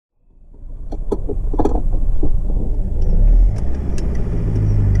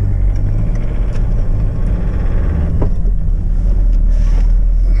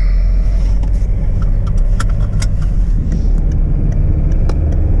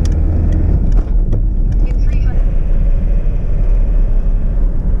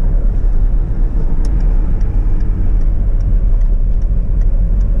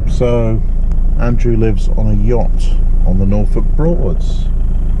So, Andrew lives on a yacht on the Norfolk Broads.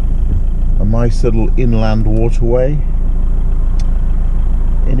 A nice little inland waterway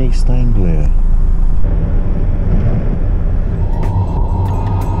in East Anglia.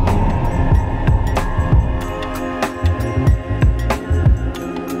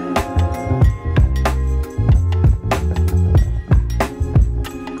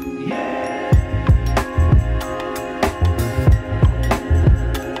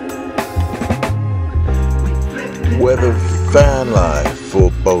 Whether van life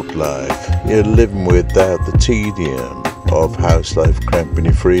or boat life, you're living without the tedium of house life cramping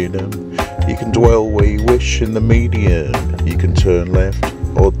your freedom. You can dwell where you wish in the medium. You can turn left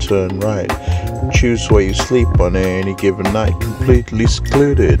or turn right. Choose where you sleep on any given night. Completely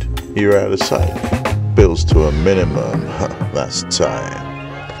secluded, you're out of sight. Bills to a minimum, that's time.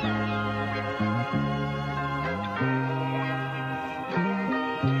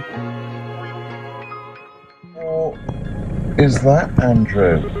 Is that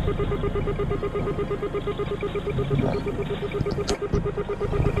Andrew?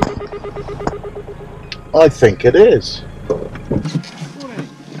 I think it is. Morning.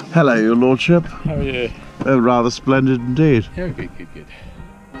 Hello, your lordship. How are you? Rather splendid indeed. Yeah, good.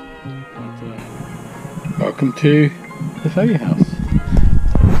 Welcome to the ferry house.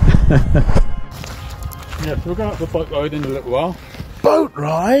 Yeah, so we're going up the boat ride in a little while. Boat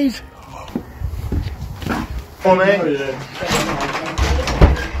ride? Morning.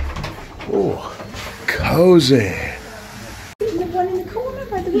 Oh, cozy. The one in the corner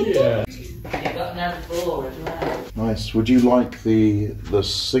by the window. Yeah. Nice. Would you like the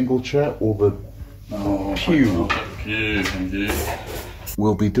single chair or the pew? Pew, thank you.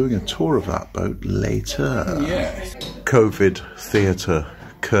 We'll be doing a tour of that boat later. Yes. COVID theatre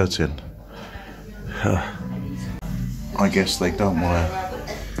curtain. I guess they don't want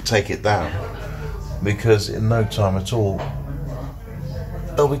to take it down, because in no time at all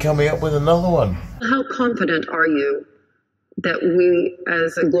they'll be coming up with another one. How confident are you that we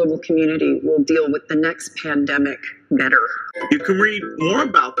as a global community will deal with the next pandemic better? You can read more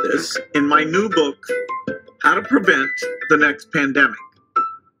about this in my new book, How to Prevent the Next Pandemic.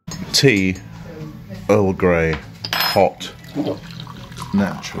 Tea, Earl Grey, hot,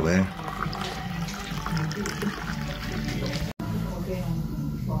 naturally.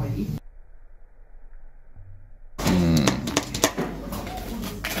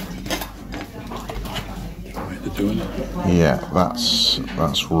 Yeah, that's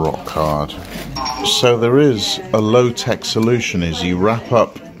rock hard. So there is a low-tech solution, is you wrap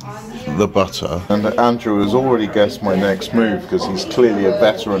up the butter, and Andrew has already guessed my next move because he's clearly a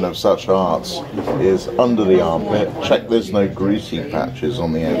veteran of such arts, is under the armpit. Check there's no greasy patches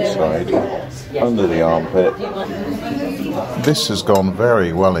on the outside. Under the armpit. This has gone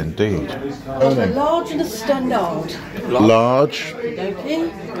very well indeed. A large and a standard. Large.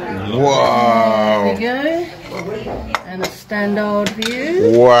 Okay. Wow. There we go. And a standard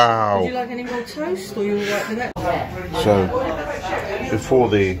view. Wow. Would you like any more toast, or you all right with that? So, before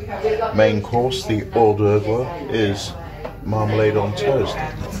the main course, the hors d'oeuvre is marmalade on toast.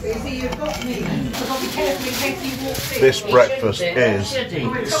 This breakfast is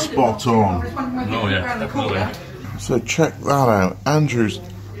spot on. Oh yeah, definitely. So check that out. Andrew's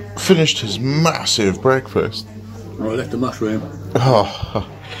finished his massive breakfast. Right, left the mushroom. Oh,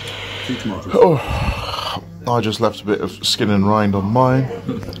 2 tomatoes. oh, I just left a bit of skin and rind on mine,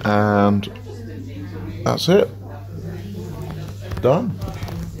 and that's it. Done.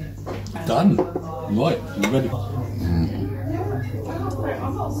 Done. Right, we're ready.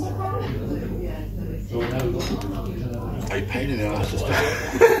 Are you pain in the arse to start?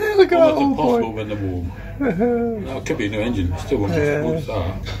 Look at that Almost old boy. impossible when they're warm. No, it could be a new engine. Still won't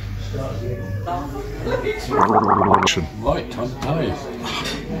start. Right, time to pay.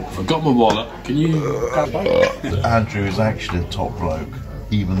 Forgot my wallet. Can you grab that? Andrew is actually a top bloke,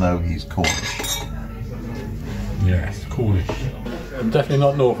 even though he's Cornish. Yes, Cornish. I'm definitely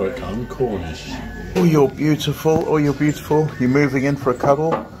not Norfolk, I'm Cornish. Oh, you're beautiful. Oh, you're beautiful. You moving in for a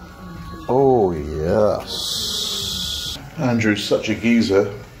cuddle? Oh, yes. Andrew's such a geezer.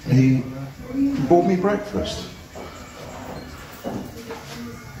 He bought me breakfast.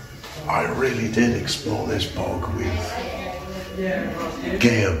 I really did explore this bog with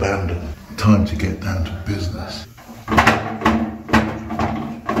gay abandon. Time to get down to business.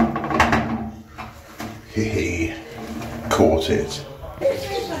 Hee, caught it.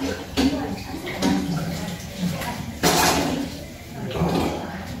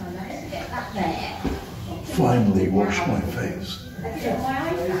 Finally wash my face.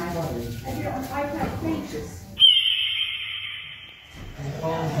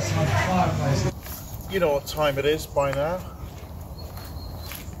 You know what time it is by now.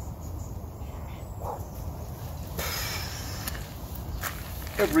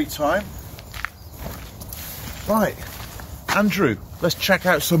 Every time. Right, Andrew, let's check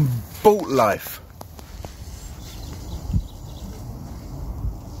out some boat life.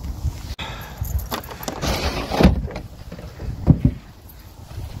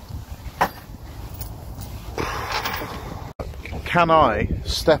 Can I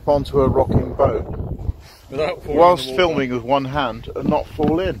step onto a rocking boat whilst filming with one hand and not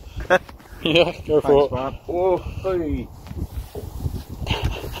fall in? Yeah, go for it. Man. Oh, hey.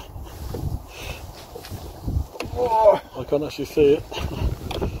 Oh. I can't actually see it.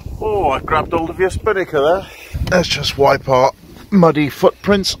 Oh, I grabbed hold of your spinnaker there. Let's just wipe our muddy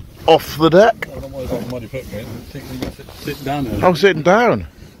footprints off the deck. I don't worry about the muddy footprint. Sit down there. I'm sitting down.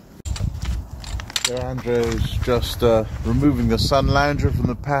 So Andrew's just removing the sun lounger from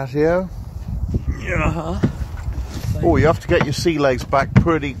the patio. Yeah. Oh, you have to get your sea legs back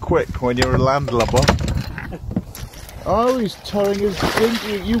pretty quick when you're a landlubber. Oh, he's towing his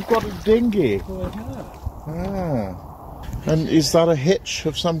dinghy. You've got a dinghy. Ah. And is that a hitch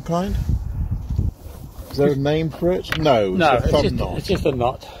of some kind? Is there a name for it? No, No, it's a thumb knot. It's just a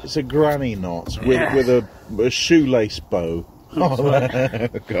knot. It's a granny knot with a shoelace bow. Oh,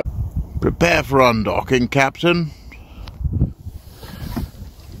 God. Prepare for undocking, Captain.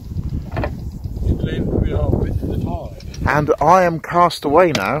 You believe we are with the tide? And I am cast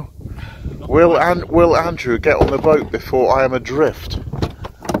away now. Will Andrew get on the boat before I am adrift?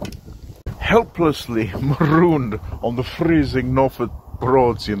 Helplessly marooned on the freezing Norfolk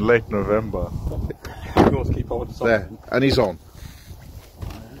Broads in late November. Of course, keep on with the There, and he's on.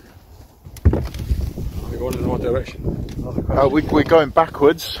 We're going in the right direction. We're going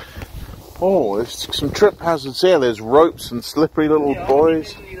backwards. Oh, there's some trip hazards here. There's ropes and slippery little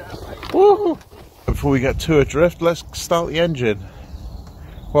buoys. Woo! Before we get too adrift, let's start the engine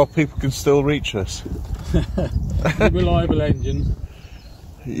while people can still reach us. Reliable engine.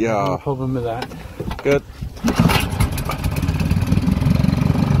 Yeah. No problem with that. Good.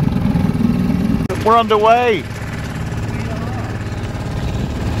 We're underway.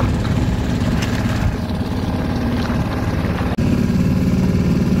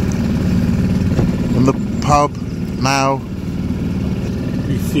 And the pub now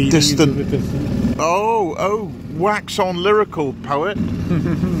distant. Oh, wax on lyrical poet.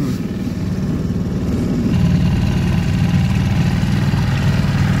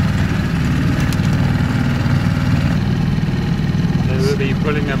 We'll be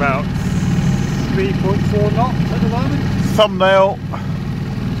pulling about 3.4 knots at the moment. Thumbnail.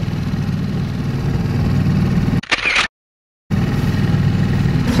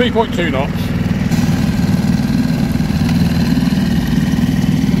 .2 knots.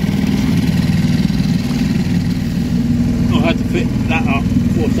 I had to fit that up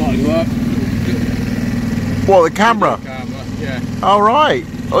before starting work. What, the camera? Camera, yeah. All right.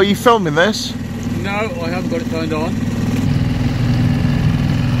 Oh, are you filming this? No, I haven't got it turned on.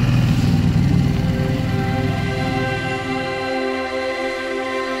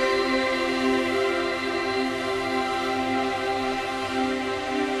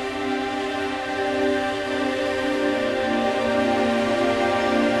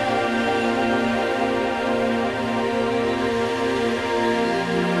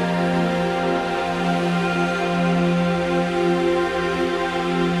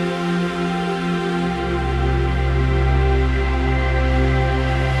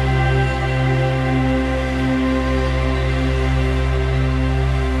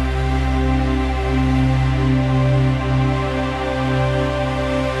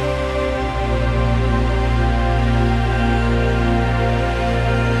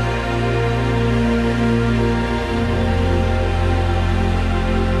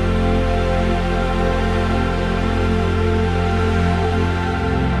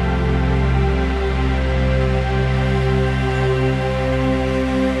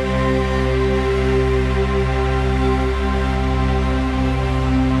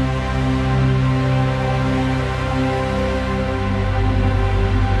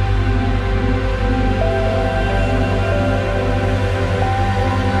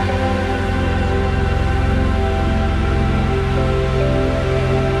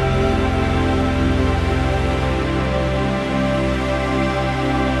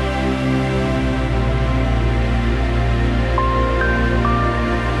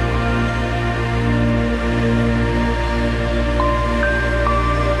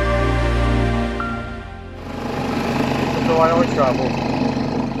 Travel.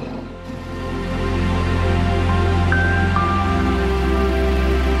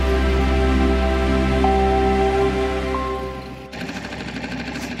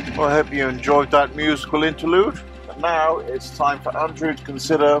 Well, I hope you enjoyed that musical interlude. And now it's time for Andrew to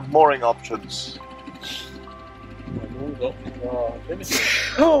consider mooring options. All options are limited.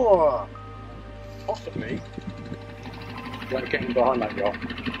 Oh, Possibly. Like getting behind that yacht.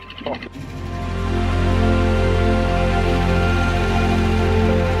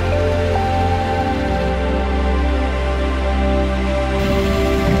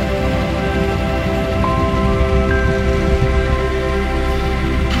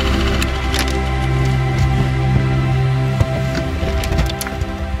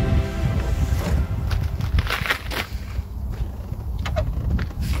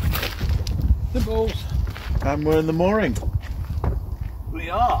 The balls. and we're in the mooring. We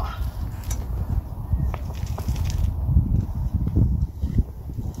are.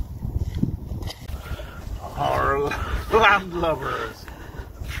 Our landlubbers.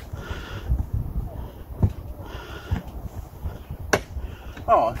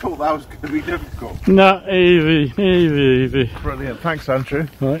 Oh, I thought that was going to be difficult. No, easy, easy. Brilliant. Thanks, Andrew.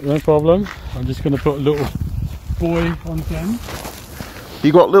 Right, no problem. I'm just going to put a little buoy on the end.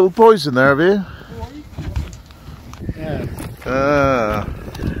 You got little boys in there, have you? Yeah. Yeah.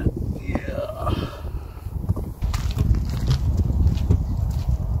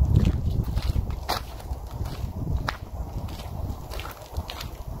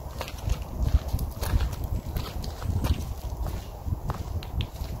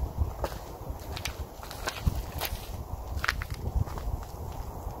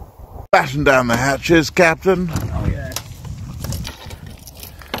 Batten down the hatches, Captain. Oh yeah.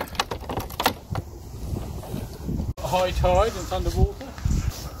 High tide and it's underwater.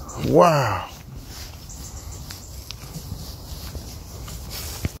 Wow.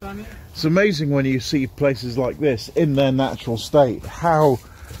 It's amazing when you see places like this in their natural state, how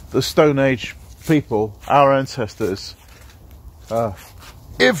the Stone Age people, our ancestors,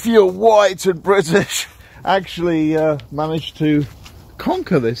 if you're white and British, actually managed to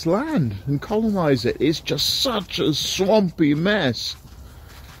conquer this land and colonize it. It's just such a swampy mess.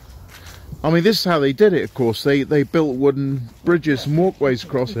 I mean, this is how they did it, of course. They built wooden bridges and walkways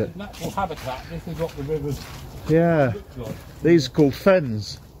across it. Natural habitat. This is what the rivers Yeah, look like. these are called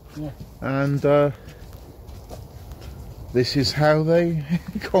fens. Yeah. And this is how they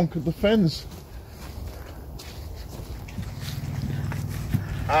conquered the fens.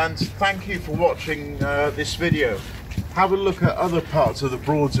 And thank you for watching this video. Have a look at other parts of the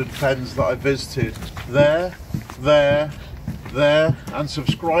Broads and Fens that I visited. There, and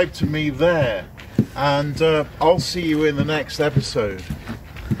subscribe to me there. And I'll see you in the next episode,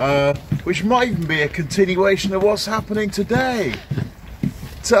 which might even be a continuation of what's happening today.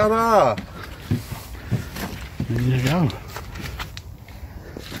 Ta-da! There you go.